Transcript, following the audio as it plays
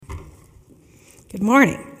Good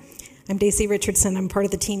morning. I'm Daycee Richardson. I'm part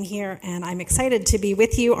of the team here, and I'm excited to be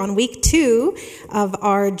with you on week 2 of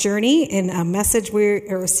our journey in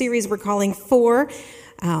a series we're calling For,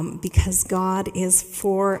 because God is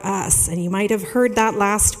for us. And you might have heard that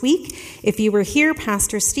last week. If you were here,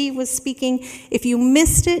 Pastor Steve was speaking. If you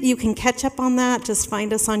missed it, you can catch up on that. Just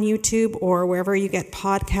find us on YouTube or wherever you get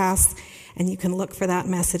podcasts, and you can look for that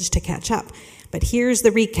message to catch up. But here's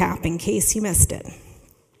the recap in case you missed it.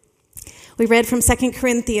 We read from 2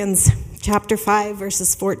 Corinthians chapter 5,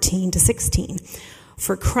 verses 14 to 16.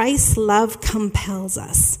 For Christ's love compels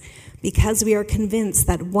us, because we are convinced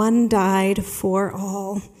that one died for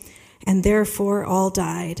all, and therefore all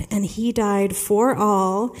died. And he died for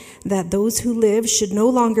all, that those who live should no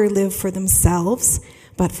longer live for themselves,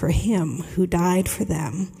 but for him who died for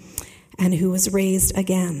them, and who was raised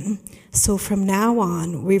again. So from now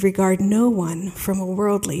on, we regard no one from a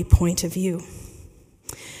worldly point of view.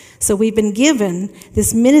 So we've been given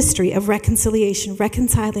this ministry of reconciliation,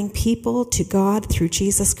 reconciling people to God through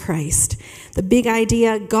Jesus Christ. The big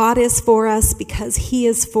idea, God is for us because he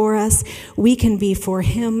is for us. We can be for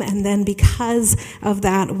him, and then because of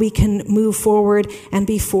that, we can move forward and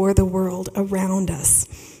be for the world around us.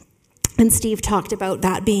 And Steve talked about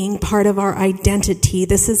that being part of our identity.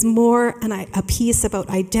 This is more a piece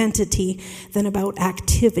about identity than about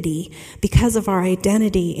activity. Because of our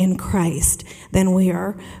identity in Christ, then we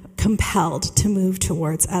are compelled to move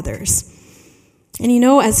towards others. And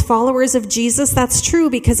as followers of Jesus, that's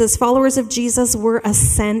true, because as followers of Jesus, we're a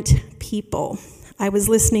sent people. I was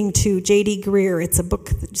listening to J.D. Greer. It's a book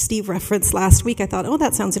that Steve referenced last week. I thought,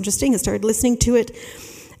 that sounds interesting. I started listening to it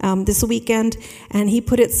this weekend, and he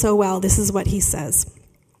put it so well. This is what he says.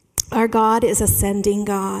 Our God is a sending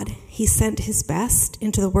God. He sent his best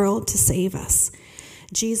into the world to save us.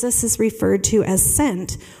 Jesus is referred to as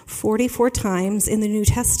sent 44 times in the New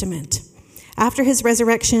Testament. After his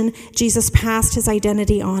resurrection, Jesus passed his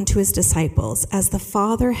identity on to his disciples. As the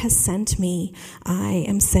Father has sent me, I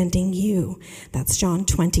am sending you. That's John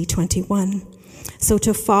 20:21. So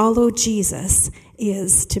to follow Jesus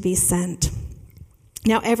is to be sent.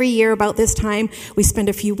 Now, every year about this time, we spend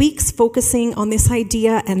a few weeks focusing on this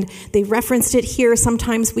idea, and they referenced it here.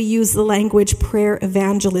 Sometimes we use the language prayer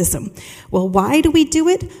evangelism. Well, why do we do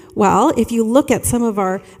it? Well, if you look at some of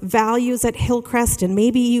our values at Hillcrest, and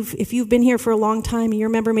maybe if you've been here for a long time, you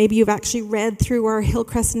remember maybe you've actually read through our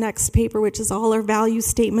Hillcrest Next paper, which is all our value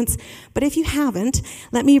statements. But if you haven't,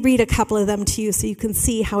 let me read a couple of them to you so you can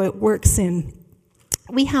see how it works in.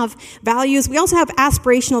 We have values. We also have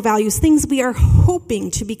aspirational values, things we are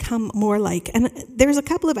hoping to become more like. And there's a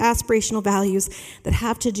couple of aspirational values that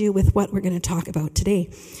have to do with what we're going to talk about today.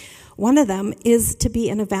 One of them is to be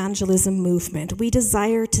an evangelism movement. We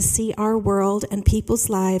desire to see our world and people's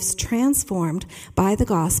lives transformed by the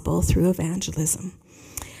gospel through evangelism.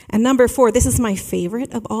 And number 4, this is my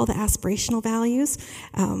favorite of all the aspirational values,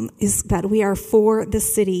 is that we are for the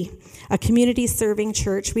city, a community-serving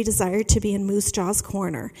church. We desire to be in Moose Jaw's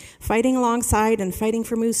corner, fighting alongside and fighting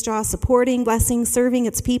for Moose Jaw, supporting, blessing, serving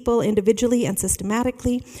its people individually and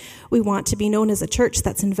systematically. We want to be known as a church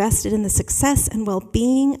that's invested in the success and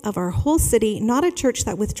well-being of our whole city, not a church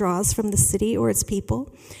that withdraws from the city or its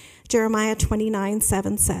people. Jeremiah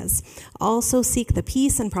 29:7 says, also seek the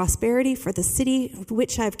peace and prosperity for the city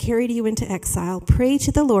which I've carried you into exile. Pray to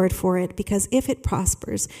the Lord for it, because if it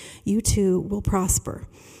prospers, you too will prosper.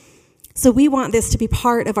 So we want this to be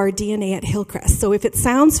part of our DNA at Hillcrest. So if it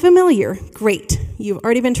sounds familiar, great. You've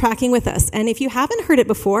already been tracking with us. And if you haven't heard it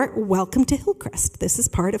before, welcome to Hillcrest. This is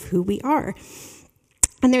part of who we are.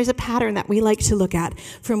 And there's a pattern that we like to look at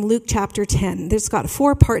from Luke chapter 10. There's got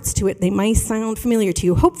 4 parts to it. They might sound familiar to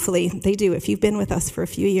you. Hopefully they do if you've been with us for a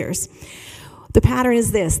few years. The pattern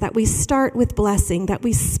is this, that we start with blessing, that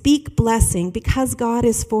we speak blessing. Because God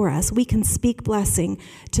is for us, we can speak blessing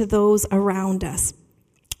to those around us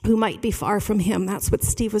who might be far from him. That's what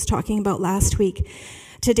Steve was talking about last week.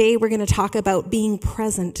 Today we're going to talk about being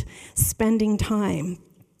present, spending time.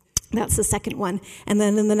 That's the second one. And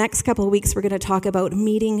then in the next couple of weeks, we're going to talk about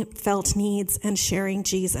meeting felt needs and sharing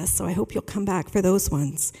Jesus. So I hope you'll come back for those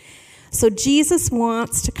ones. So Jesus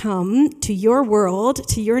wants to come to your world,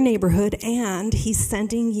 to your neighborhood, and he's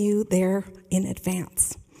sending you there in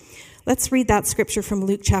advance. Let's read that scripture from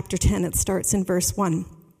Luke chapter 10. It starts in verse 1.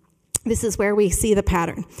 This is where we see the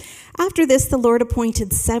pattern. After this, the Lord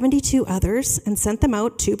appointed 72 others and sent them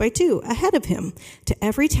out 2 by 2 ahead of him to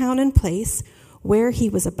every town and place where he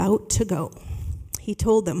was about to go. He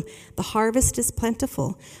told them, the harvest is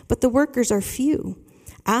plentiful, but the workers are few.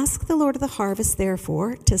 Ask the Lord of the harvest,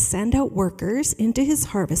 therefore, to send out workers into his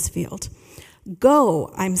harvest field.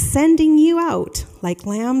 Go, I'm sending you out like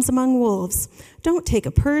lambs among wolves. Don't take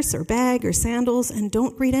a purse or bag or sandals, and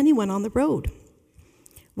don't greet anyone on the road.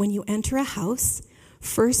 When you enter a house,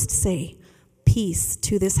 first say, 'Peace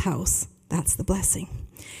to this house.' That's the blessing.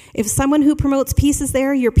 If someone who promotes peace is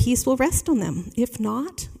there, your peace will rest on them. If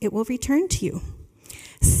not, it will return to you.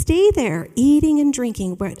 Stay there, eating and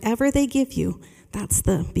drinking whatever they give you. That's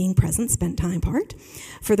the being present, spend time part.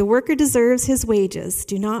 For the worker deserves his wages.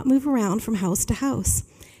 Do not move around from house to house.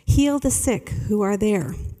 Heal the sick who are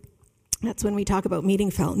there." That's when we talk about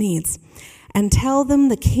meeting felt needs. "And tell them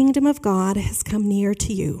the kingdom of God has come near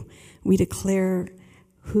to you." We declare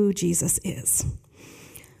who Jesus is.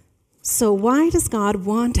 So why does God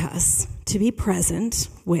want us to be present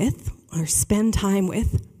with or spend time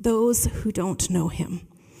with those who don't know him?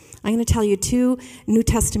 I'm going to tell you 2 New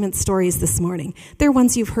Testament stories this morning. They're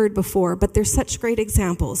ones you've heard before, but they're such great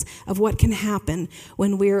examples of what can happen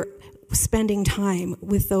when we're spending time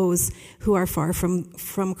with those who are far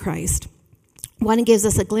from Christ. One gives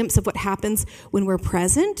us a glimpse of what happens when we're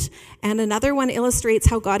present, and another one illustrates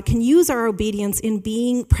how God can use our obedience in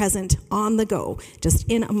being present on the go, just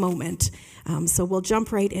in a moment. So we'll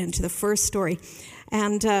jump right into the first story.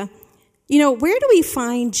 And where do we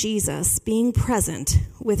find Jesus being present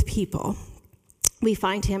with people? We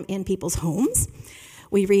find him in people's homes.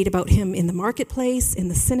 We read about him in the marketplace, in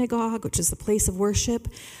the synagogue, which is the place of worship.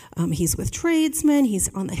 He's with tradesmen. He's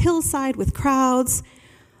on the hillside with crowds.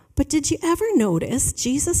 But did you ever notice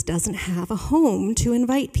Jesus doesn't have a home to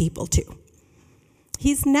invite people to?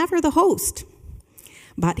 He's never the host,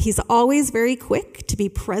 but he's always very quick to be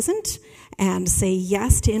present and say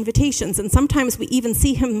yes to invitations. And sometimes we even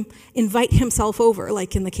see him invite himself over,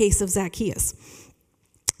 like in the case of Zacchaeus.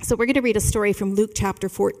 So we're going to read a story from Luke chapter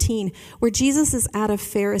 14, where Jesus is at a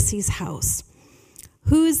Pharisee's house.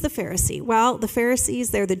 Who's the Pharisee? Well, the Pharisees,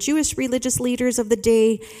 they're the Jewish religious leaders of the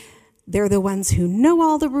day. They're the ones who know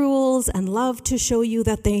all the rules and love to show you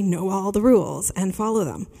that they know all the rules and follow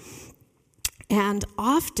them. And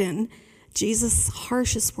often, Jesus'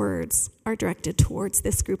 harshest words are directed towards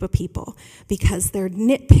this group of people because they're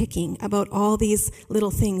nitpicking about all these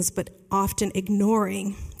little things, but often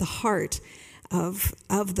ignoring the heart of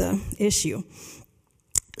the issue.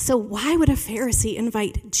 So why would a Pharisee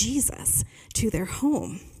invite Jesus to their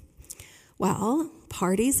home? Well,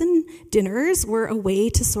 parties and dinners were a way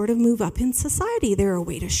to sort of move up in society. They're a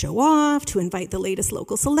way to show off, to invite the latest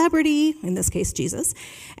local celebrity, in this case Jesus,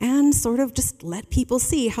 and sort of just let people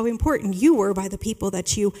see how important you were by the people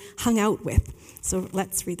that you hung out with. So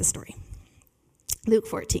let's read the story. Luke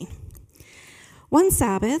 14. One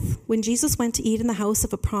Sabbath, when Jesus went to eat in the house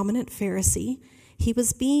of a prominent Pharisee, he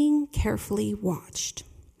was being carefully watched.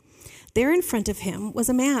 There in front of him was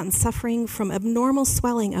a man suffering from abnormal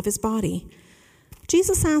swelling of his body.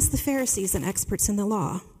 Jesus asked the Pharisees and experts in the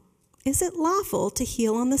law, "Is it lawful to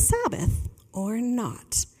heal on the Sabbath or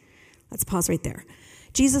not?" Let's pause right there.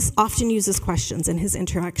 Jesus often uses questions in his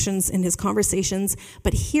interactions, in his conversations,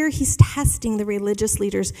 but here he's testing the religious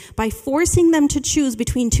leaders by forcing them to choose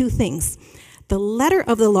between 2 things. The letter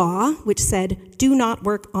of the law, which said, "Do not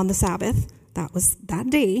work on the Sabbath," that was that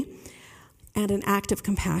day, and an act of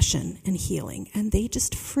compassion and healing. And they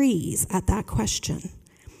just freeze at that question.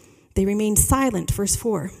 They remained silent, verse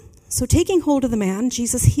 4. So taking hold of the man,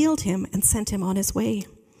 Jesus healed him and sent him on his way.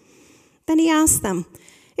 Then he asked them,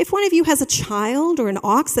 "If one of you has a child or an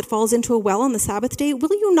ox that falls into a well on the Sabbath day,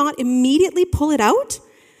 will you not immediately pull it out?"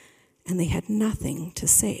 And they had nothing to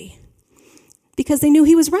say because they knew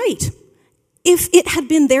he was right. If it had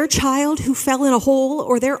been their child who fell in a hole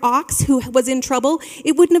or their ox who was in trouble,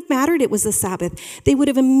 it wouldn't have mattered it was the Sabbath. They would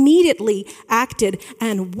have immediately acted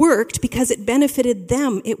and worked because it benefited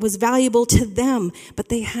them. It was valuable to them. But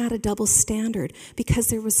they had a double standard because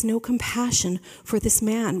there was no compassion for this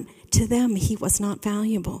man. To them, he was not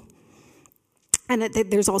valuable. And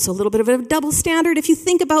there's also a little bit of a double standard. If you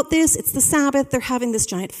think about this, it's the Sabbath. They're having this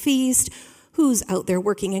giant feast. Who's out there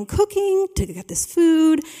working and cooking to get this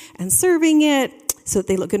food and serving it so that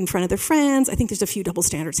they look good in front of their friends? I think there's a few double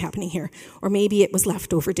standards happening here. Or maybe it was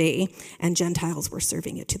leftover day and Gentiles were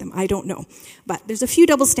serving it to them. I don't know. But there's a few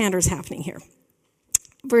double standards happening here.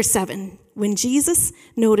 Verse 7, when Jesus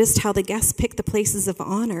noticed how the guests picked the places of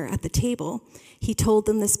honor at the table, he told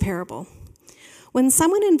them this parable. When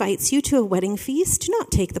someone invites you to a wedding feast, do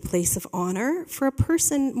not take the place of honor, for a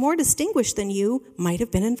person more distinguished than you might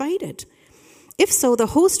have been invited. If so, the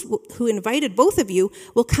host who invited both of you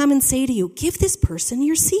will come and say to you, "Give this person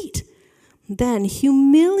your seat." Then,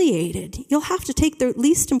 humiliated, you'll have to take the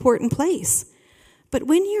least important place. But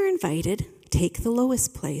when you're invited, take the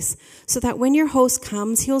lowest place, so that when your host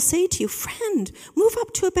comes, he'll say to you, "Friend, move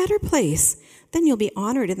up to a better place." Then you'll be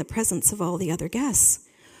honored in the presence of all the other guests.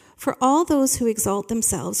 For all those who exalt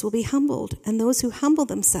themselves will be humbled, and those who humble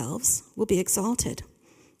themselves will be exalted.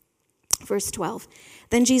 Verse 12,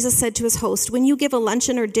 then Jesus said to his host, when you give a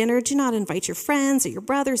luncheon or dinner, do not invite your friends or your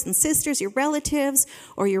brothers and sisters, your relatives,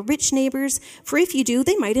 or your rich neighbors, for if you do,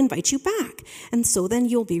 they might invite you back, and so then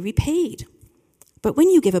you'll be repaid. But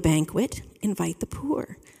when you give a banquet, invite the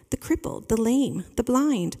poor, the crippled, the lame, the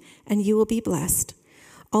blind, and you will be blessed.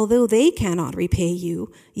 Although they cannot repay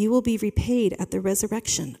you, you will be repaid at the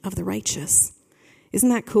resurrection of the righteous. Isn't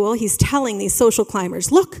that cool? He's telling these social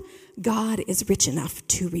climbers, look, God is rich enough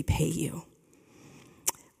to repay you.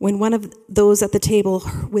 When one of those at the table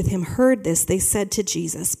with him heard this, they said to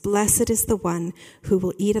Jesus, blessed is the one who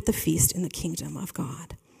will eat at the feast in the kingdom of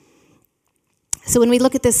God. So when we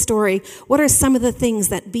look at this story, what are some of the things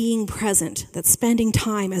that being present, that spending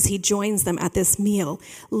time as he joins them at this meal,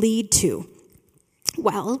 lead to?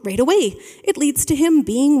 Well, right away, it leads to him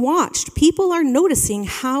being watched. People are noticing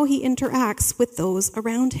how he interacts with those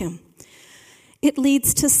around him. It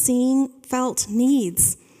leads to seeing felt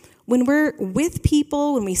needs. When we're with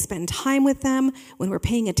people, when we spend time with them, when we're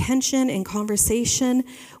paying attention in conversation,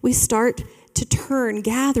 we start to turn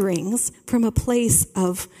gatherings from a place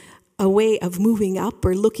of a way of moving up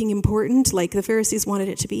or looking important, like the Pharisees wanted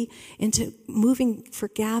it to be, into moving for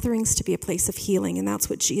gatherings to be a place of healing. And that's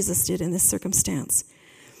what Jesus did in this circumstance.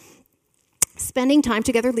 Spending time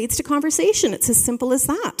together leads to conversation. It's as simple as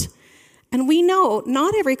that. And we know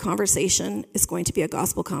not every conversation is going to be a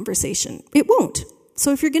gospel conversation. It won't.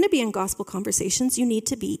 So if you're going to be in gospel conversations, you need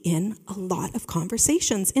to be in a lot of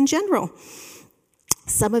conversations in general.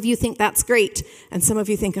 Some of you think that's great, and some of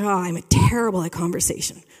you think, I'm terrible at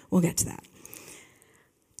conversation. We'll get to that.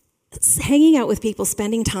 Hanging out with people,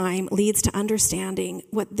 spending time, leads to understanding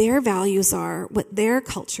what their values are, what their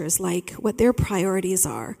culture is like, what their priorities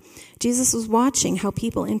are. Jesus was watching how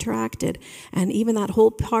people interacted, and even that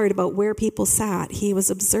whole part about where people sat, he was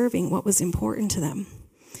observing what was important to them.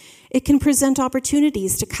 It can present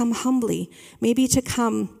opportunities to come humbly, maybe to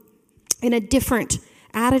come in a different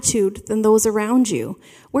attitude than those around you.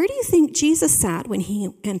 Where do you think Jesus sat when he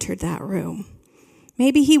entered that room?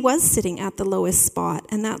 Maybe he was sitting at the lowest spot,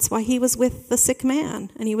 and that's why he was with the sick man,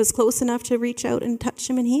 and he was close enough to reach out and touch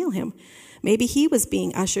him and heal him. Maybe he was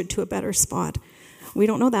being ushered to a better spot. We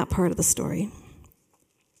don't know that part of the story.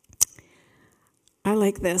 I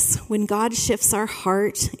like this. When God shifts our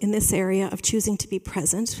heart in this area of choosing to be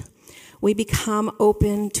present, we become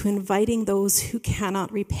open to inviting those who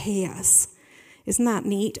cannot repay us. Isn't that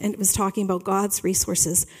neat? And it was talking about God's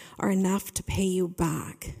resources are enough to pay you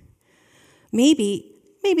back. Maybe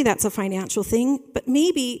that's a financial thing, but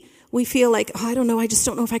maybe we feel like, I don't know, I just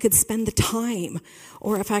don't know if I could spend the time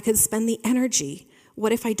or if I could spend the energy.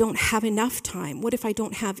 What if I don't have enough time? What if I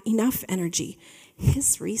don't have enough energy?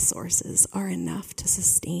 His resources are enough to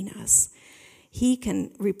sustain us. He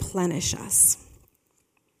can replenish us.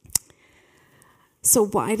 So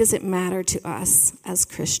why does it matter to us as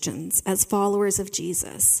Christians, as followers of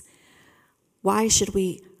Jesus? Why should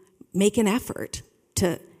we make an effort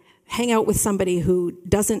to hang out with somebody who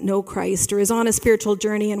doesn't know Christ or is on a spiritual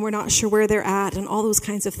journey and we're not sure where they're at and all those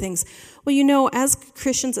kinds of things? Well, as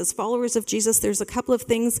Christians, as followers of Jesus, there's a couple of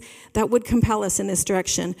things that would compel us in this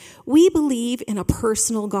direction. We believe in a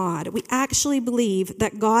personal God. We actually believe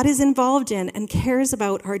that God is involved in and cares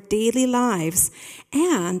about our daily lives,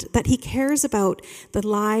 and that he cares about the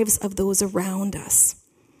lives of those around us.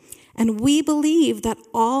 And we believe that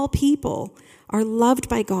all people are loved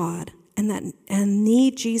by God and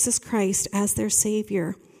need Jesus Christ as their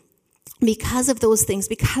Savior. Because of those things,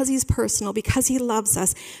 because he's personal, because he loves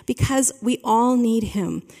us, because we all need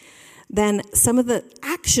him, then some of the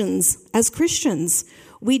actions as Christians,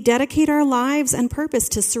 we dedicate our lives and purpose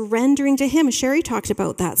to surrendering to him. Sherry talked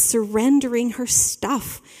about that, surrendering her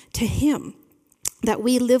stuff to him. That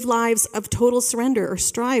we live lives of total surrender, or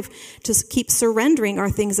strive to keep surrendering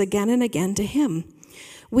our things again and again to him.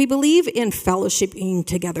 We believe in fellowshipping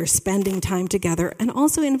together, spending time together, and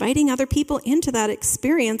also inviting other people into that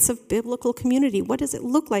experience of biblical community. What does it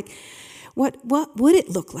look like? What would it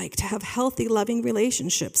look like to have healthy, loving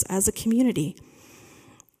relationships as a community?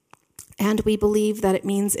 And we believe that it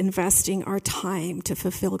means investing our time to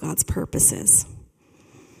fulfill God's purposes.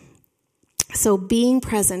 So being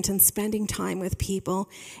present and spending time with people,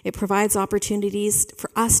 it provides opportunities for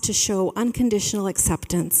us to show unconditional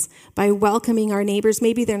acceptance by welcoming our neighbors.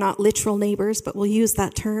 Maybe they're not literal neighbors, but we'll use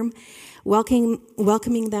that term.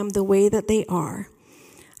 Welcoming them the way that they are.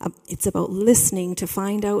 It's about listening to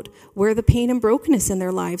find out where the pain and brokenness in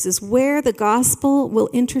their lives is, where the gospel will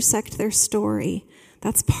intersect their story.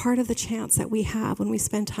 That's part of the chance that we have when we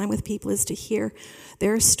spend time with people, is to hear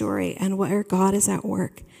their story and where God is at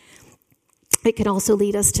work. It can also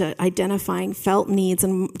lead us to identifying felt needs,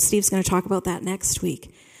 and Steve's going to talk about that next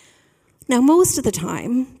week. Now, most of the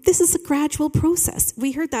time, this is a gradual process.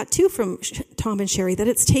 We heard that too from Tom and Sherry, that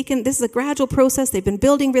this is a gradual process. They've been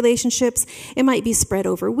building relationships. It might be spread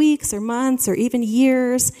over weeks or months or even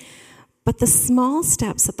years. But the small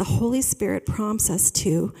steps that the Holy Spirit prompts us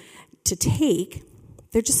to take,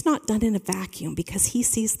 they're just not done in a vacuum, because he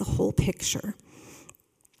sees the whole picture.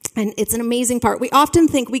 And it's an amazing part. We often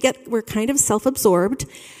think we're kind of self-absorbed.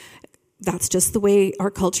 That's just the way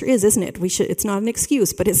our culture is, isn't it? It's not an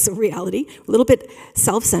excuse, but it's a reality. A little bit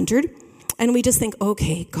self-centered. And we just think,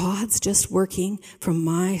 okay, God's just working from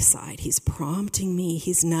my side. He's prompting me.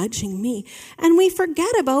 He's nudging me. And we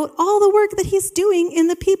forget about all the work that he's doing in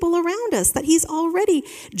the people around us, that he's already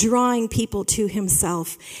drawing people to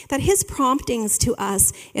himself, that his promptings to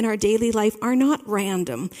us in our daily life are not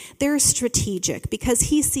random. They're strategic, because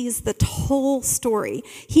he sees the whole story.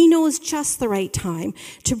 He knows just the right time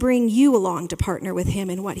to bring you along to partner with him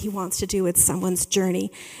in what he wants to do with someone's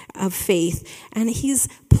journey of faith. And he's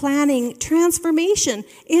planning transformation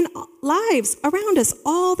in lives around us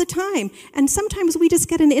all the time. And sometimes we just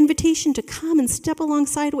get an invitation to come and step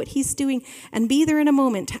alongside what he's doing and be there in a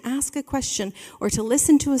moment to ask a question or to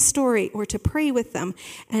listen to a story or to pray with them.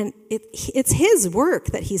 And it's his work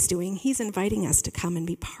that he's doing. He's inviting us to come and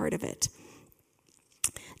be part of it.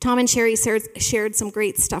 Tom and Sherry shared some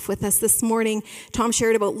great stuff with us this morning. Tom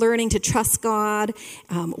shared about learning to trust God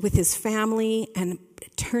with his family and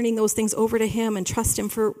turning those things over to him and trust him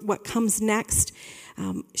for what comes next.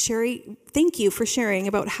 Sherry, thank you for sharing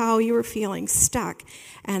about how you were feeling stuck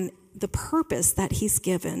and the purpose that he's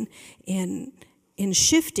given in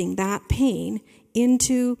shifting that pain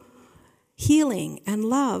into healing and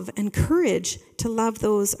love and courage to love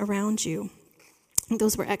those around you.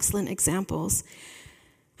 Those were excellent examples.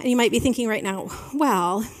 And you might be thinking right now,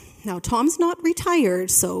 well, now Tom's not retired,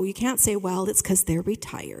 so you can't say, well, it's because they're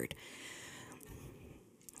retired.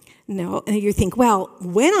 No, and you think, well,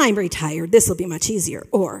 when I'm retired, this will be much easier.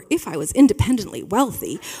 Or if I was independently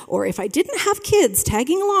wealthy, or if I didn't have kids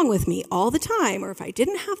tagging along with me all the time, or if I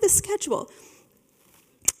didn't have this schedule.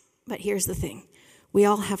 But here's the thing. We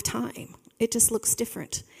all have time. It just looks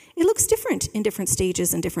different. It looks different in different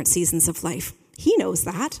stages and different seasons of life. He knows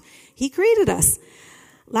that. He created us.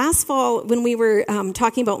 Last fall, when we were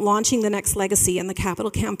talking about launching the next legacy and the capital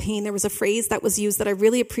campaign, there was a phrase that was used that I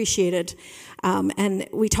really appreciated. And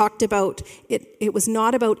we talked about it was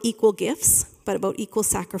not about equal gifts, but about equal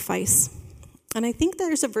sacrifice. And I think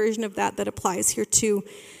there's a version of that applies here too.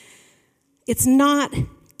 It's not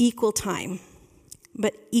equal time,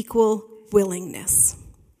 but equal willingness.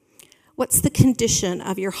 What's the condition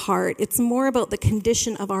of your heart? It's more about the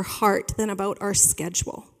condition of our heart than about our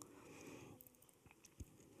schedule.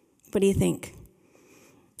 What do you think?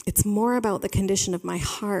 It's more about the condition of my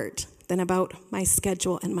heart than about my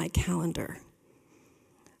schedule and my calendar.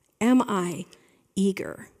 Am I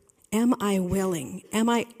eager? Am I willing? Am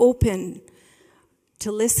I open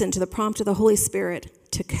to listen to the prompt of the Holy Spirit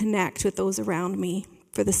to connect with those around me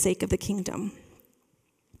for the sake of the kingdom?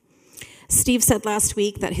 Steve said last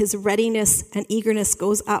week that his readiness and eagerness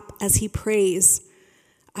goes up as he prays.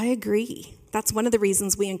 I agree. That's one of the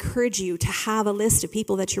reasons we encourage you to have a list of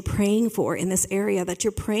people that you're praying for in this area, that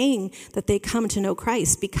you're praying that they come to know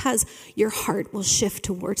Christ, because your heart will shift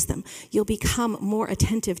towards them. You'll become more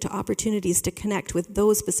attentive to opportunities to connect with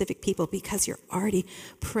those specific people because you're already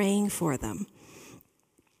praying for them.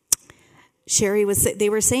 They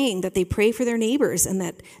were saying that they pray for their neighbors and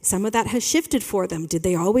that some of that has shifted for them. Did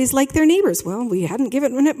they always like their neighbors? Well, we hadn't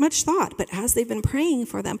given it much thought, but as they've been praying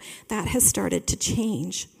for them, that has started to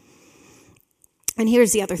change. And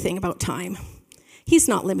here's the other thing about time. He's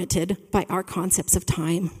not limited by our concepts of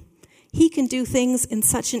time. He can do things in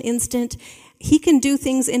such an instant. He can do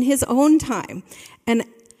things in his own time. And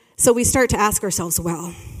so we start to ask ourselves,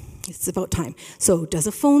 well, it's about time. So does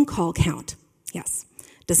a phone call count? Yes.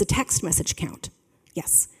 Does a text message count?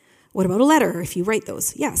 Yes. What about a letter if you write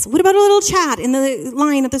those? Yes. What about a little chat in the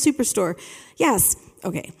line at the superstore? Yes.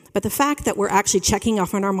 Okay. But the fact that we're actually checking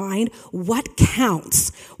off on our mind, what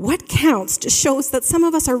counts? What counts just shows that some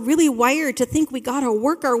of us are really wired to think we got to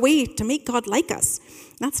work our way to make God like us.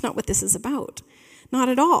 That's not what this is about. Not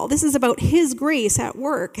at all. This is about his grace at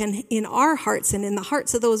work and in our hearts and in the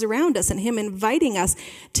hearts of those around us, and him inviting us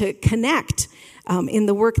to connect in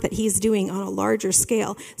the work that he's doing on a larger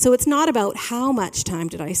scale. So it's not about how much time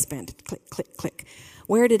did I spend, click, click, click.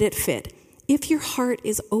 Where did it fit? If your heart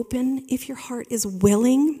is open, if your heart is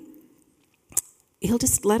willing, he'll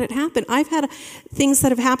just let it happen. I've had things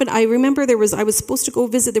that have happened. I remember I was supposed to go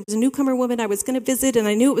visit. There was a newcomer woman I was going to visit, and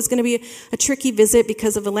I knew it was going to be a tricky visit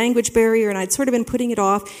because of a language barrier, and I'd sort of been putting it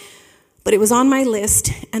off. But it was on my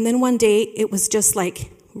list, and then one day it was just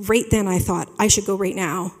like, right then I thought, I should go right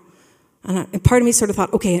now. And part of me sort of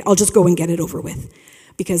thought, okay, I'll just go and get it over with,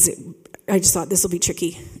 because I just thought this will be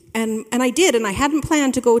tricky. And I did, and I hadn't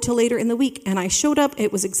planned to go till later in the week. And I showed up.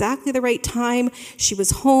 It was exactly the right time. She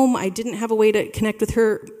was home. I didn't have a way to connect with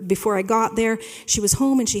her before I got there. She was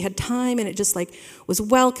home, and she had time, and it just like was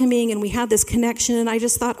welcoming, and we had this connection. And I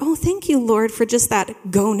just thought, oh, thank you, Lord, for just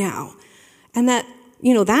that go now. And that,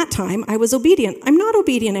 that time I was obedient. I'm not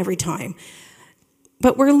obedient every time.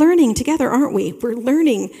 But we're learning together, aren't we? We're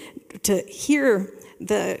learning to hear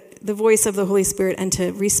the voice of the Holy Spirit and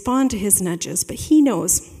to respond to his nudges. But he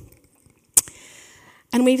knows.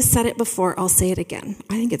 And we've said it before, I'll say it again.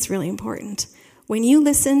 I think it's really important. When you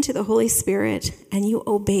listen to the Holy Spirit and you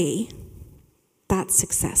obey, that's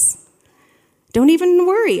success. Don't even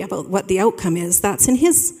worry about what the outcome is. That's in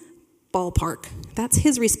his ballpark. That's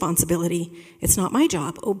his responsibility. It's not my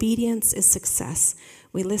job. Obedience is success.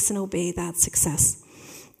 We listen, obey, that's success.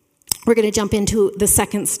 We're going to jump into the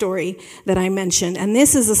second story that I mentioned. And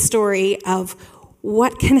this is a story of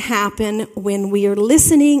what can happen when we are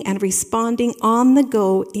listening and responding on the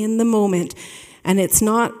go in the moment. And it's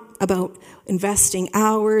not about investing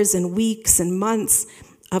hours and weeks and months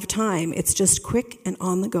of time. It's just quick and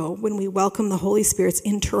on the go when we welcome the Holy Spirit's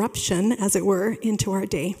interruption, as it were, into our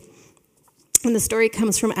day. And the story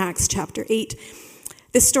comes from Acts chapter 8.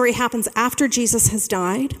 This story happens after Jesus has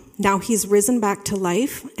died. Now he's risen back to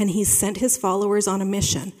life, and he's sent his followers on a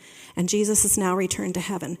mission. And Jesus has now returned to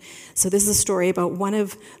heaven. So this is a story about one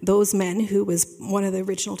of those men who was one of the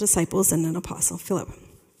original disciples and an apostle, Philip.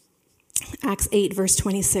 Acts 8, verse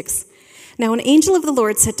 26. Now an angel of the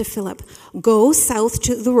Lord said to Philip, "Go south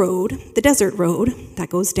to the road, the desert road, that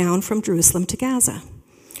goes down from Jerusalem to Gaza."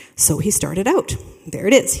 So he started out. There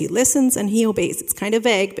it is. He listens and he obeys. It's kind of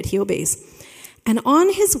vague, but he obeys. And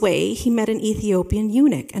on his way, he met an Ethiopian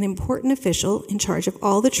eunuch, an important official in charge of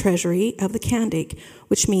all the treasury of the Kandake,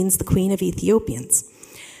 which means the Queen of Ethiopians.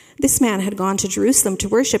 This man had gone to Jerusalem to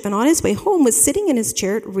worship, and on his way home was sitting in his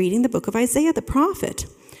chariot reading the book of Isaiah the prophet.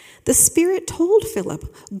 The Spirit told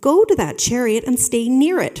Philip, "Go to that chariot and stay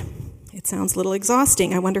near it." It sounds a little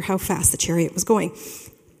exhausting. I wonder how fast the chariot was going.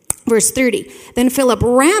 Verse 30, then Philip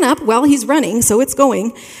ran up, well, he's running, so it's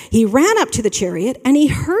going. He ran up to the chariot, and he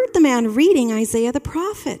heard the man reading Isaiah the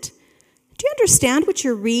prophet. "Do you understand what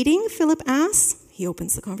you're reading?" Philip asks. He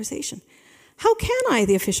opens the conversation. "How can I,"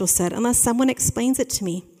 the official said, "unless someone explains it to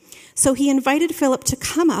me?" So he invited Philip to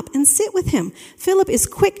come up and sit with him. Philip is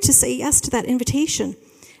quick to say yes to that invitation.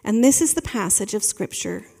 And this is the passage of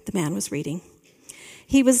Scripture the man was reading.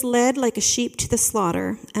 "He was led like a sheep to the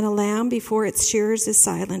slaughter, and a lamb before its shearers is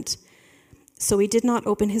silent. So he did not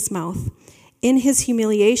open his mouth. In his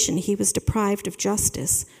humiliation he was deprived of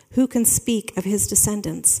justice. Who can speak of his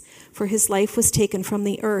descendants? For his life was taken from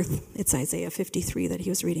the earth." It's Isaiah 53 that he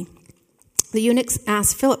was reading. The eunuch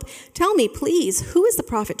asked Philip, "Tell me, please, who is the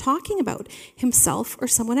prophet talking about, himself or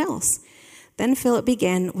someone else?" Then Philip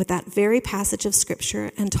began with that very passage of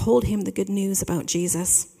Scripture and told him the good news about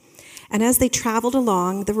Jesus. And as they traveled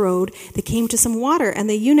along the road, they came to some water, and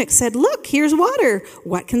the eunuch said, "Look, here's water.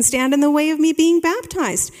 What can stand in the way of me being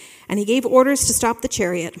baptized?" And he gave orders to stop the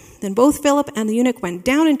chariot. Then both Philip and the eunuch went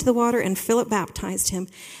down into the water, and Philip baptized him.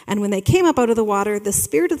 And when they came up out of the water, the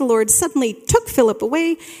Spirit of the Lord suddenly took Philip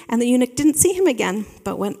away, and the eunuch didn't see him again,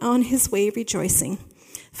 but went on his way rejoicing.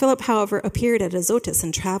 Philip, however, appeared at Azotus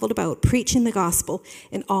and traveled about, preaching the gospel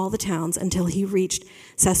in all the towns until he reached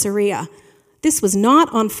Caesarea. This was not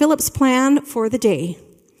on Philip's plan for the day,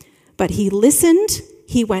 but he listened.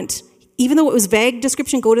 He went, even though it was vague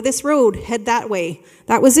description, go to this road, head that way.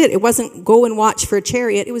 That was it. It wasn't go and watch for a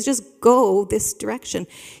chariot. It was just go this direction.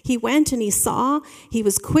 He went and he saw. He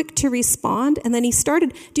was quick to respond. And then he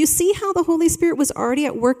started. Do you see how the Holy Spirit was already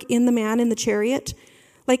at work in the man in the chariot?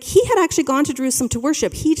 Like he had actually gone to Jerusalem to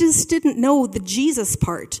worship. He just didn't know the Jesus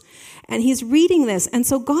part. And he's reading this. And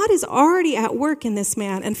so God is already at work in this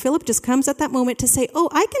man. And Philip just comes at that moment to say, "Oh,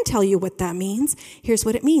 I can tell you what that means. Here's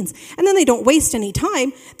what it means." And then they don't waste any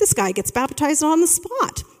time. This guy gets baptized on the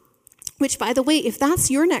spot. Which, by the way, if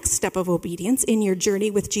that's your next step of obedience in your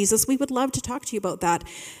journey with Jesus, we would love to talk to you about that.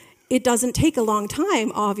 It doesn't take a long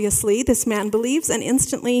time, obviously. This man believes, and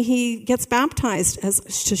instantly he gets baptized as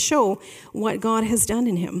to show what God has done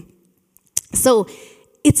in him. So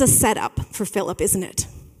it's a setup for Philip, isn't it?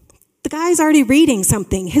 The guy's already reading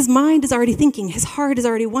something. His mind is already thinking. His heart is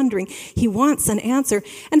already wondering. He wants an answer.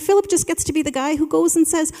 And Philip just gets to be the guy who goes and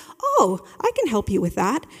says, oh, I can help you with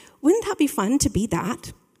that. Wouldn't that be fun to be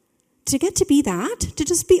that? To get to be that? To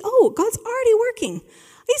just be, oh, God's already working.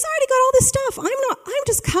 He's already got all this stuff. I'm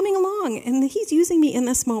just coming along, and he's using me in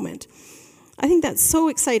this moment. I think that's so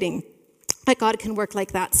exciting that God can work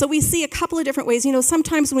like that. So we see a couple of different ways.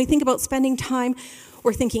 Sometimes when we think about spending time,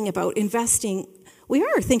 we're thinking about investing. We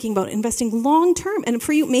are thinking about investing long-term. And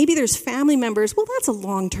for you, maybe there's family members. Well, that's a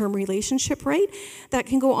long-term relationship, right? That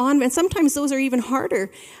can go on. And sometimes those are even harder.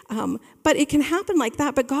 But it can happen like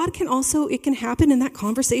that. But God can also, it can happen in that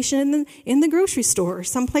conversation in the grocery store or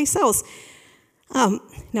someplace else.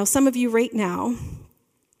 Now, some of you right now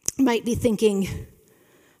might be thinking,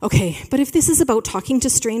 okay, but if this is about talking to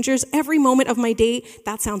strangers every moment of my day,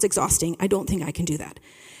 that sounds exhausting. I don't think I can do that.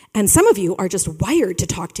 And some of you are just wired to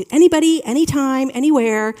talk to anybody, anytime,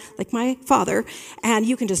 anywhere, like my father, and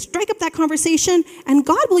you can just strike up that conversation, and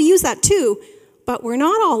God will use that too, but we're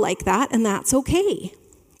not all like that, and that's okay,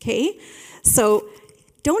 okay? So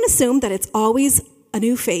don't assume that it's always a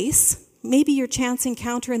new face. Maybe your chance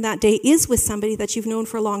encounter in that day is with somebody that you've known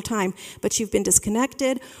for a long time, but you've been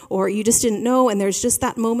disconnected or you just didn't know, and there's just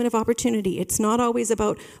that moment of opportunity. It's not always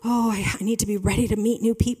about, I need to be ready to meet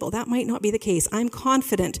new people. That might not be the case. I'm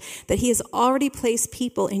confident that he has already placed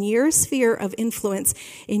people in your sphere of influence,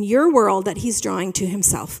 in your world, that he's drawing to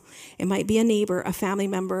himself. It might be a neighbor, a family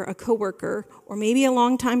member, a coworker, or maybe a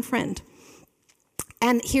longtime friend.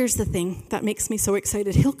 And here's the thing that makes me so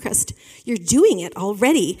excited. Hillcrest, you're doing it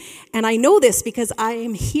already. And I know this because I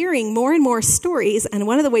am hearing more and more stories. And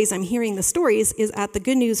one of the ways I'm hearing the stories is at the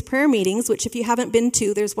Good News prayer meetings, which if you haven't been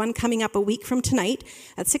to, there's one coming up a week from tonight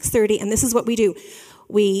at 6:30. And this is what we do.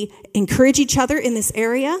 We encourage each other in this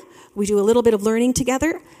area. We do a little bit of learning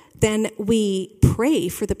together. Then we pray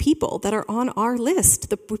for the people that are on our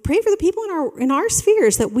list. We pray for the people in our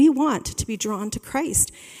spheres that we want to be drawn to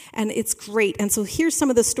Christ. And it's great. And so here's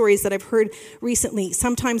some of the stories that I've heard recently,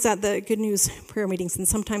 sometimes at the Good News prayer meetings and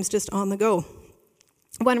sometimes just on the go.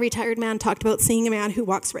 One retired man talked about seeing a man who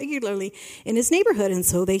walks regularly in his neighborhood. And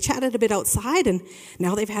so they chatted a bit outside, and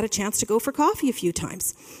now they've had a chance to go for coffee a few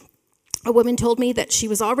times. A woman told me that she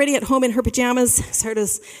was already at home in her pajamas, sort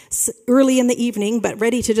of early in the evening, but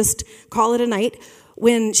ready to just call it a night,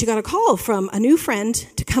 when she got a call from a new friend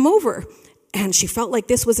to come over. And she felt like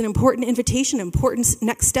this was an important invitation, an important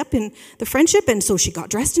next step in the friendship, and so she got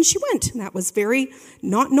dressed and she went. And that was very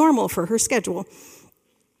not normal for her schedule.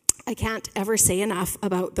 I can't ever say enough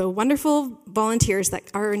about the wonderful volunteers that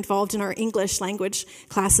are involved in our English language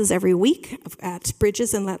classes every week at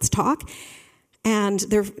Bridges and Let's Talk. And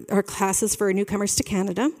there are classes for newcomers to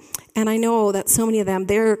Canada. And I know that so many of them,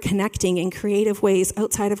 they're connecting in creative ways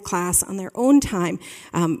outside of class on their own time,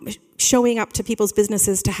 showing up to people's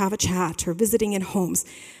businesses to have a chat or visiting in homes.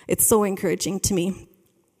 It's so encouraging to me.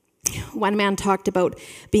 One man talked about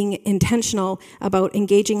being intentional about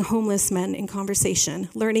engaging homeless men in conversation,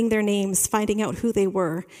 learning their names, finding out who they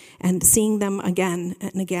were, and seeing them again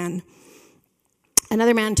and again.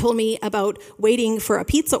 Another man told me about waiting for a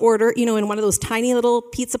pizza order, in one of those tiny little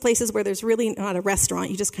pizza places where there's really not a restaurant.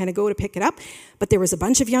 You just kind of go to pick it up. But there was a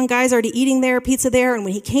bunch of young guys already eating their pizza there. And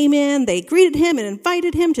when he came in, they greeted him and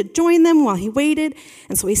invited him to join them while he waited.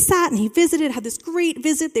 And so he sat and he visited, had this great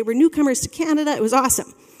visit. They were newcomers to Canada. It was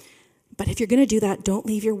awesome. But if you're going to do that, don't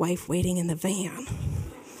leave your wife waiting in the van.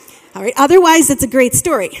 All right. Otherwise, it's a great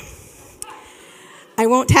story. I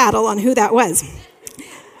won't tattle on who that was.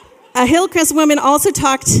 A Hillcrest woman also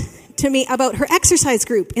talked to me about her exercise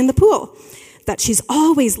group in the pool, that she's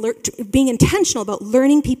always being intentional about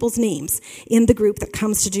learning people's names in the group that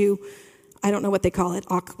comes to do, I don't know what they call it,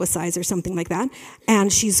 aquasize or something like that.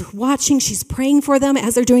 And she's watching, she's praying for them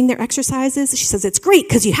as they're doing their exercises. She says, it's great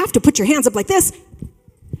because you have to put your hands up like this,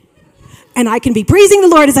 and I can be praising the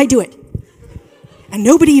Lord as I do it. And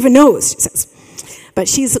nobody even knows, she says. But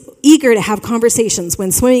she's eager to have conversations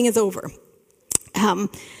when swimming is over.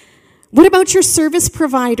 What about your service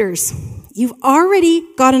providers? You've already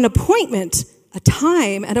got an appointment, a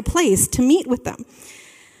time, and a place to meet with them.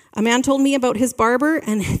 A man told me about his barber,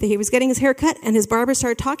 and he was getting his hair cut, and his barber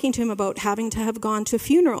started talking to him about having to have gone to a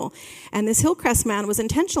funeral. And this Hillcrest man was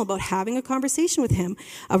intentional about having a conversation with him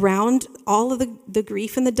around all of the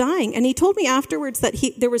grief and the dying. And he told me afterwards that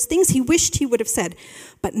there was things he wished he would have said.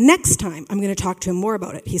 But next time, I'm going to talk to him more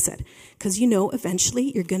about it, he said. Because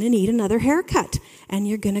eventually you're going to need another haircut, and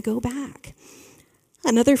you're going to go back.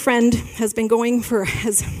 Another friend has been going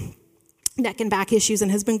neck and back issues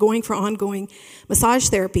and has been going for ongoing massage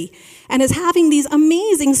therapy and is having these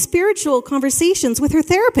amazing spiritual conversations with her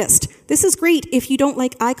therapist. This is great if you don't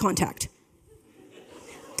like eye contact.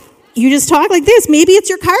 You just talk like this. Maybe it's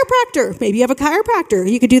your chiropractor. Maybe you have a chiropractor.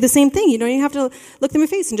 You could do the same thing. You don't even have to look them in the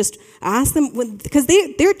face and just ask them, because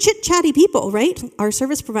they're chit-chatty people, right? Our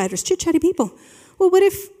service providers, chit-chatty people. Well, what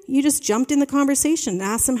if you just jumped in the conversation and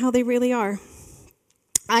asked them how they really are?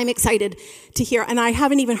 I'm excited to hear, and I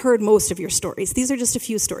haven't even heard most of your stories. These are just a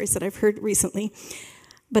few stories that I've heard recently.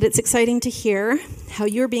 But it's exciting to hear how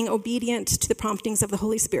you're being obedient to the promptings of the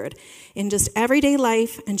Holy Spirit in just everyday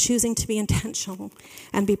life and choosing to be intentional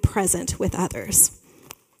and be present with others.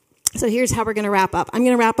 So here's how we're going to wrap up. I'm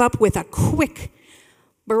going to wrap up with a quick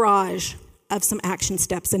barrage of some action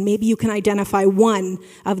steps, and maybe you can identify one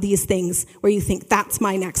of these things where you think, that's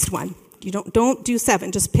my next one. You don't do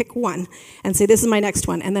 7, just pick one and say, this is my next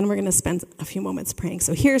one, and then we're going to spend a few moments praying.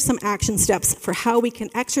 So here's some action steps for how we can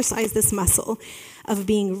exercise this muscle of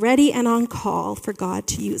being ready and on call for God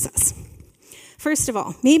to use us. First of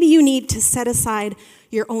all, maybe you need to set aside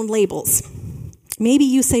your own labels. Maybe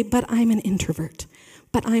you say, but I'm an introvert,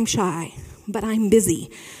 but I'm shy, but I'm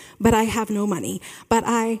busy, but I have no money,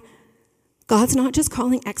 God's not just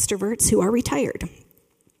calling extroverts who are retired.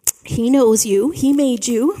 He knows you, He made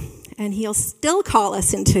you, and He'll still call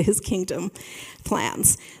us into His kingdom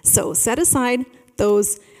plans. So set aside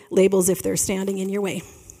those labels if they're standing in your way.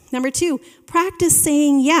 Number 2, practice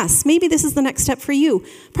saying yes. Maybe this is the next step for you.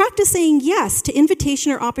 Practice saying yes to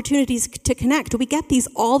invitation or opportunities to connect. We get these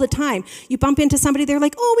all the time. You bump into somebody, they're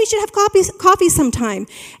like, oh, we should have coffee sometime.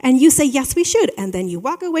 And you say, yes, we should. And then you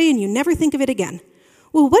walk away and you never think of it again.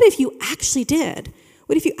 Well, what if you actually did?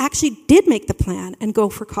 What if you actually did make the plan and go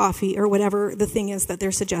for coffee or whatever the thing is that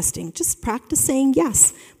they're suggesting? Just practice saying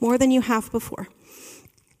yes more than you have before.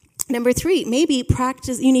 Number 3, maybe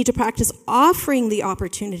you need to practice offering the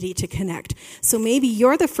opportunity to connect. So maybe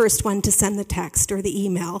you're the first one to send the text or the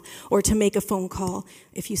email or to make a phone call,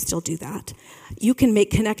 if you still do that. You can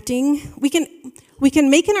make connecting, we can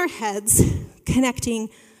make in our heads connecting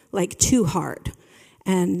like too hard.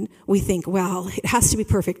 And we think, well, it has to be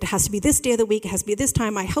perfect. It has to be this day of the week. It has to be this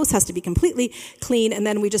time. My house has to be completely clean. And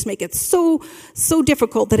then we just make it so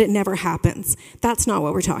difficult that it never happens. That's not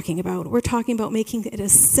what we're talking about. We're talking about making it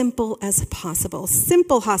as simple as possible.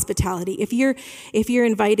 Simple hospitality. If you're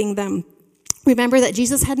inviting them, remember that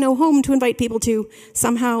Jesus had no home to invite people to.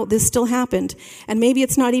 Somehow this still happened. And maybe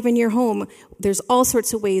it's not even your home. There's all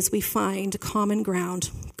sorts of ways we find common ground.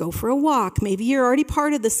 Go for a walk. Maybe you're already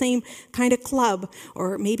part of the same kind of club.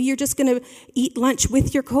 Or maybe you're just going to eat lunch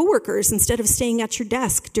with your coworkers instead of staying at your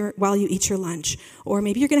desk while you eat your lunch. Or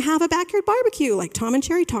maybe you're going to have a backyard barbecue like Tom and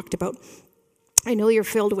Sherry talked about. I know you're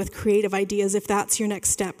filled with creative ideas if that's your next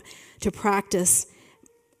step to practice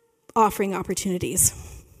offering opportunities.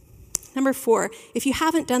 Number 4, if you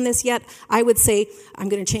haven't done this yet, I would say, I'm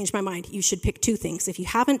going to change my mind. You should pick 2 things. If you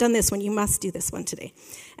haven't done this one, you must do this one today.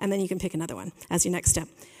 And then you can pick another one as your next step.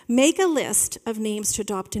 Make a list of names to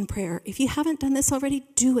adopt in prayer. If you haven't done this already,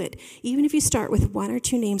 do it. Even if you start with 1 or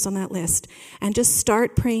 2 names on that list and just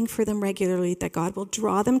start praying for them regularly, that God will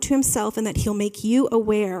draw them to Himself and that He'll make you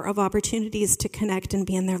aware of opportunities to connect and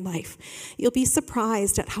be in their life. You'll be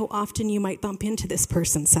surprised at how often you might bump into this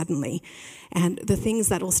person suddenly and the things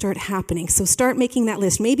that will start happening. So start making that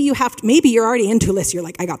list. Maybe you're already into a list. You're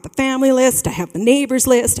like, I got the family list, I have the neighbors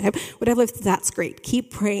list, I have whatever list. That's great.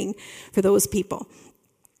 Keep praying for those people.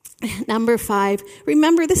 Number 5,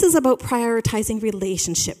 remember this is about prioritizing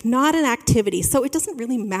relationship, not an activity. So it doesn't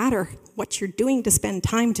really matter what you're doing to spend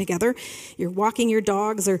time together. You're walking your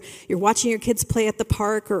dogs or you're watching your kids play at the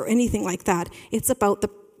park or anything like that. It's about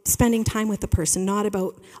spending time with the person, not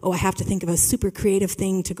about, I have to think of a super creative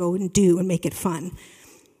thing to go and do and make it fun.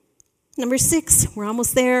 Number 6, we're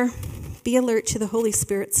almost there. Be alert to the Holy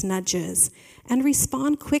Spirit's nudges and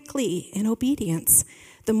respond quickly in obedience.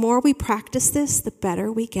 The more we practice this, the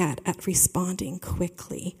better we get at responding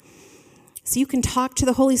quickly. So you can talk to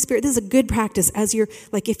the Holy Spirit. This is a good practice as you're,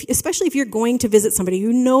 especially if you're going to visit somebody,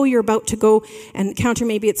 you're about to go and encounter,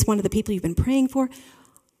 maybe it's one of the people you've been praying for.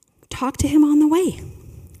 Talk to Him on the way.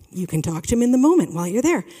 You can talk to Him in the moment while you're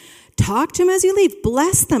there. Talk to Him as you leave.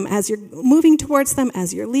 Bless them as you're moving towards them,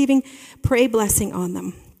 as you're leaving. Pray blessing on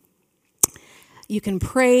them. You can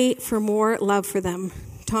pray for more love for them.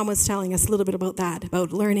 Tom was telling us a little bit about that,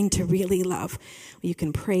 about learning to really love. You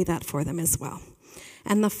can pray that for them as well.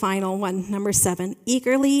 And the final one, number 7,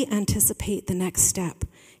 eagerly anticipate the next step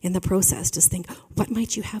in the process. Just think, what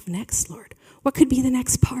might you have next, Lord? What could be the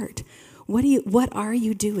next part? What are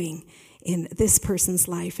you doing in this person's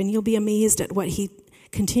life? And you'll be amazed at what He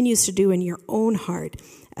continues to do in your own heart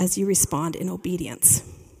as you respond in obedience.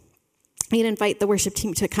 I'm going to invite the worship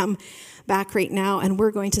team to come back right now, and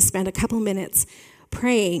we're going to spend a couple minutes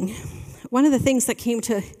praying. One of the things that came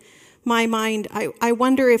to my mind, I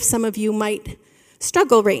wonder if some of you might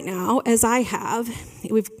struggle right now, as I have.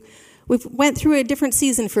 We've went through a different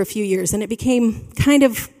season for a few years, and it became kind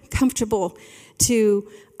of comfortable to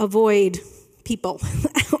avoid people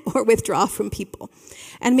or withdraw from people.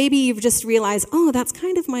 And maybe you've just realized, oh, that's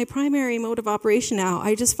kind of my primary mode of operation now.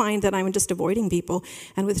 I just find that I'm just avoiding people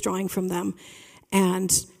and withdrawing from them.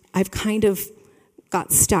 And I've kind of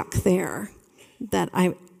got stuck there, that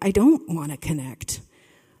I don't want to connect.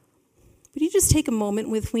 Would you just take a moment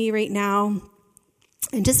with me right now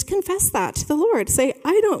and just confess that to the Lord? Say,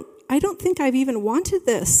 I don't think I've even wanted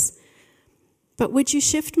this, but would you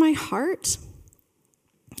shift my heart?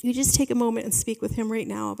 You just take a moment and speak with him right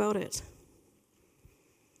now about it.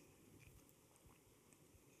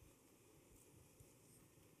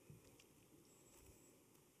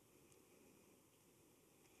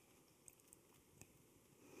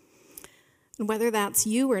 And whether that's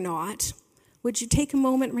you or not, would you take a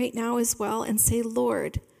moment right now as well and say,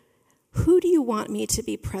 Lord, who do you want me to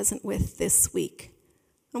be present with this week?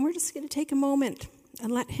 And we're just going to take a moment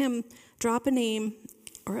and let him drop a name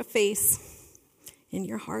or a face in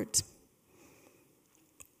your heart.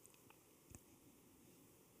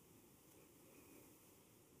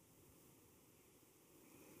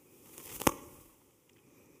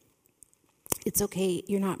 It's okay.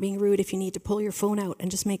 You're not being rude if you need to pull your phone out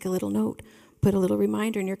and just make a little note. Put a little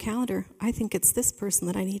reminder in your calendar. I think it's this person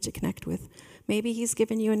that I need to connect with. Maybe he's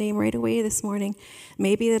given you a name right away this morning.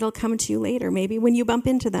 Maybe it'll come to you later. Maybe when you bump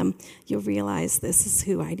into them, you'll realize this is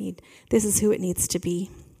who I need. This is who it needs to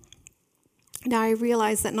be. Now, I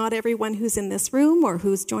realize that not everyone who's in this room or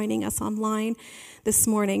who's joining us online this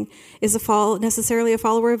morning is necessarily a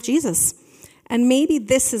follower of Jesus. And maybe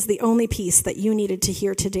this is the only piece that you needed to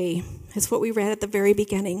hear today. It's what we read at the very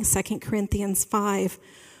beginning, 2 Corinthians 5.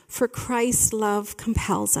 For Christ's love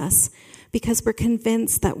compels us, because we're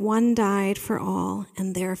convinced that one died for all,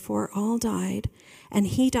 and therefore all died. And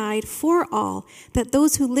he died for all, that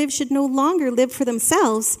those who live should no longer live for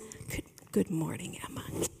themselves. Good morning, Emma.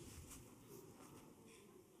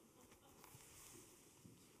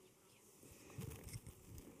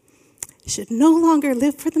 Should no longer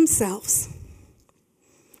live for themselves,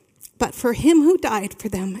 but for him who died for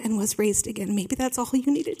them and was raised again. Maybe that's all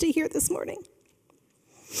you needed to hear this morning.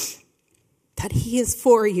 That he is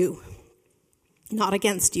for you, not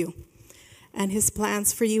against you. And his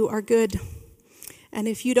plans for you are good. And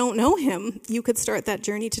if you don't know him, you could start that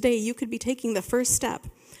journey today. You could be taking the first step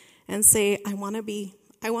and say, I want to be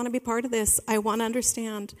part of this. I want to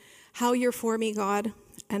understand how you're for me, God,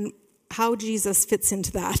 and how Jesus fits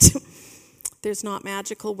into that. There's not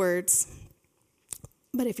magical words.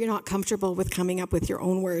 But if you're not comfortable with coming up with your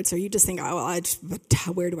own words, or you just think,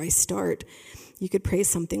 where do I start? You could pray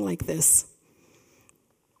something like this.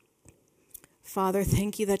 Father,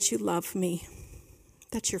 thank you that you love me,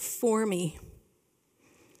 that you're for me,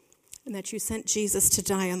 and that you sent Jesus to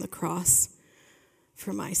die on the cross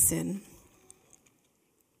for my sin.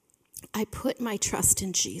 I put my trust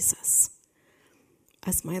in Jesus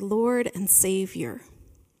as my Lord and Savior.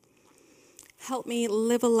 Help me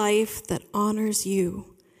live a life that honors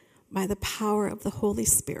you by the power of the Holy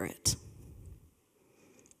Spirit.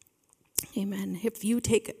 Amen. If you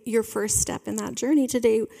take your first step in that journey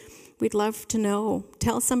today, we'd love to know.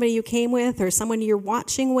 Tell somebody you came with or someone you're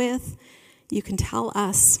watching with. You can tell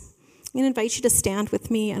us. I'm going to invite you to stand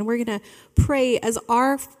with me, and we're going to pray as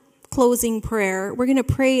our closing prayer. We're going to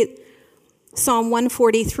pray Psalm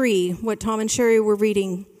 143, what Tom and Sherry were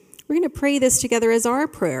reading. We're going to pray this together as our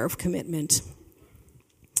prayer of commitment,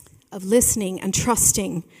 of listening and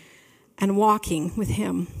trusting and walking with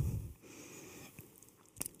him.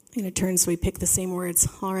 I'm going to turn so we pick the same words.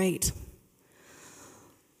 All right.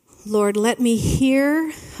 Lord, let me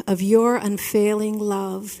hear of your unfailing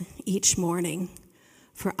love each morning,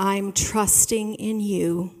 for I'm trusting in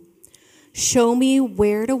you. Show me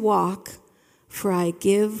where to walk, for I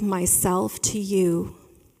give myself to you.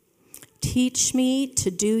 Teach me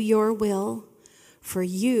to do your will, for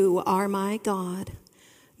you are my God.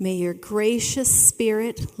 May your gracious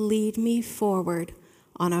Spirit lead me forward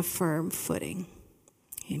on a firm footing.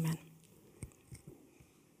 Amen.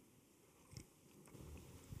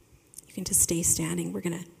 You can just stay standing.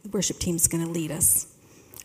 The worship team's going to lead us.